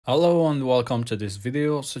Hello and welcome to this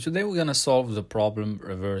video. So today we're gonna solve the problem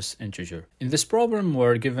reverse integer. In this problem,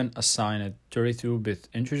 we're given assigned 32-bit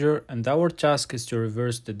integer and our task is to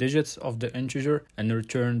reverse the digits of the integer and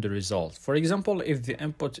return the result. For example, if the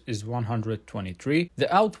input is 123,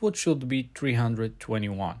 the output should be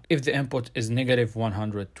 321. If the input is negative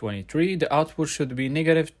 123, the output should be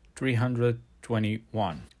negative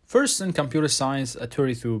 321. First, in computer science, a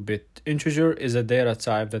 32-bit integer is a data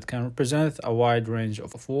type that can represent a wide range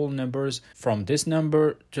of whole numbers from this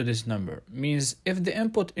number to this number. Means if the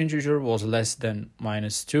input integer was less than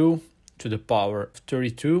 -2 to the power of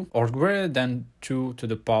 32 or greater than 2 to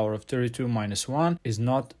the power of 32 minus 1 is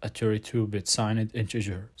not a 32-bit signed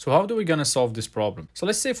integer. So how do we gonna solve this problem? So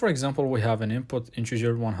let's say, for example, we have an input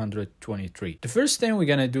integer 123. The first thing we're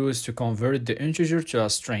gonna do is to convert the integer to a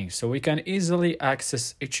string, so we can easily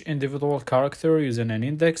access each individual character using an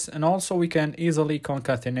index, and also we can easily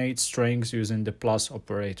concatenate strings using the plus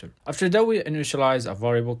operator. After that, we initialize a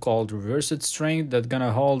variable called reversed string that's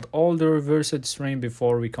gonna hold all the reversed string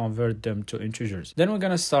before we convert them to integers. Then we're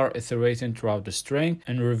gonna start iterating throughout the string.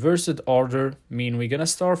 In reversed order mean we're gonna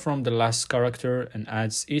start from the last character and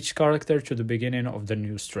adds each character to the beginning of the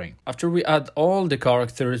new string. After we add all the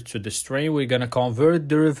characters to the string, we're gonna convert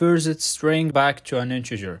the reversed string back to an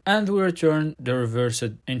integer and we return the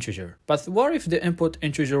reversed integer. But what if the input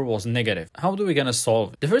integer was negative? How do we gonna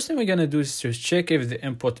solve it? The first thing we're gonna do is to check if the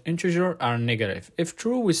input integer are negative. If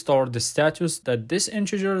true, we store the status that this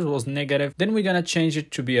integer was negative, then we're gonna change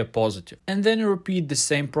it to be a positive. And then repeat the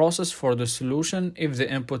same process for the solution if the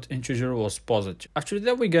input integer was positive. After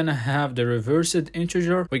that, we're gonna have the reversed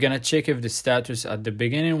integer. We're gonna check if the status at the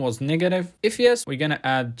beginning was negative. If yes, we're gonna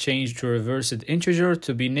add change to reversed integer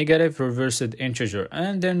to be negative reversed integer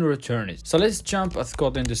and then return it. So let's jump at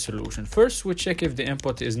code in the solution. First, we check if the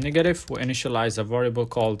input is negative. We initialize a variable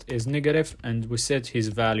called isNegative and we set his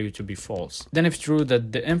value to be false. Then if true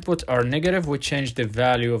that the input are negative, we change the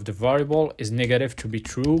value of the variable isNegative to be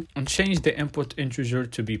true and change the input integer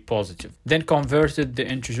to be positive. Then converted the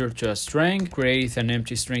integer to a string, create an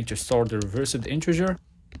empty string to store the reversed integer.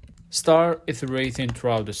 Start iterating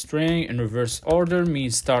throughout the string in reverse order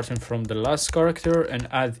means starting from the last character and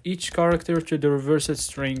add each character to the reversed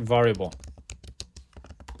string variable.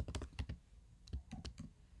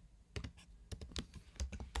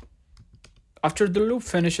 After the loop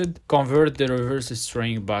finished, convert the reversed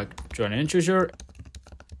string back to an integer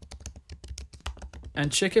and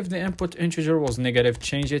check if the input integer was negative,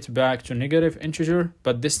 change it back to negative integer,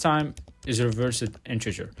 but this time is reversed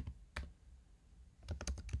integer.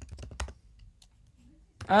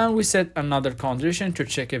 And we set another condition to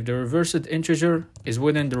check if the reversed integer is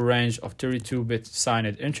within the range of 32-bit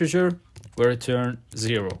signed integer. We return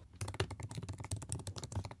 0.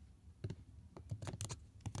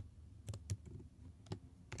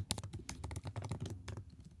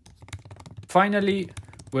 Finally,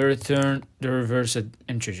 we return the reversed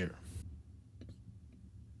integer.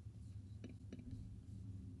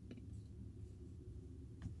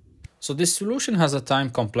 So this solution has a time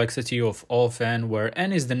complexity of O of n, where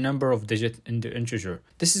n is the number of digits in the integer.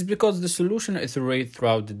 This is because the solution iterates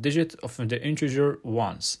throughout the digit of the integer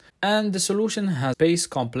once. And the solution has base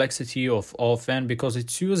complexity of O of n because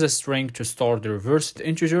it uses a string to store the reversed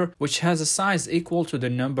integer, which has a size equal to the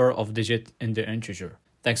number of digits in the integer.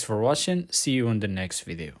 Thanks for watching. See you in the next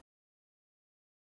video.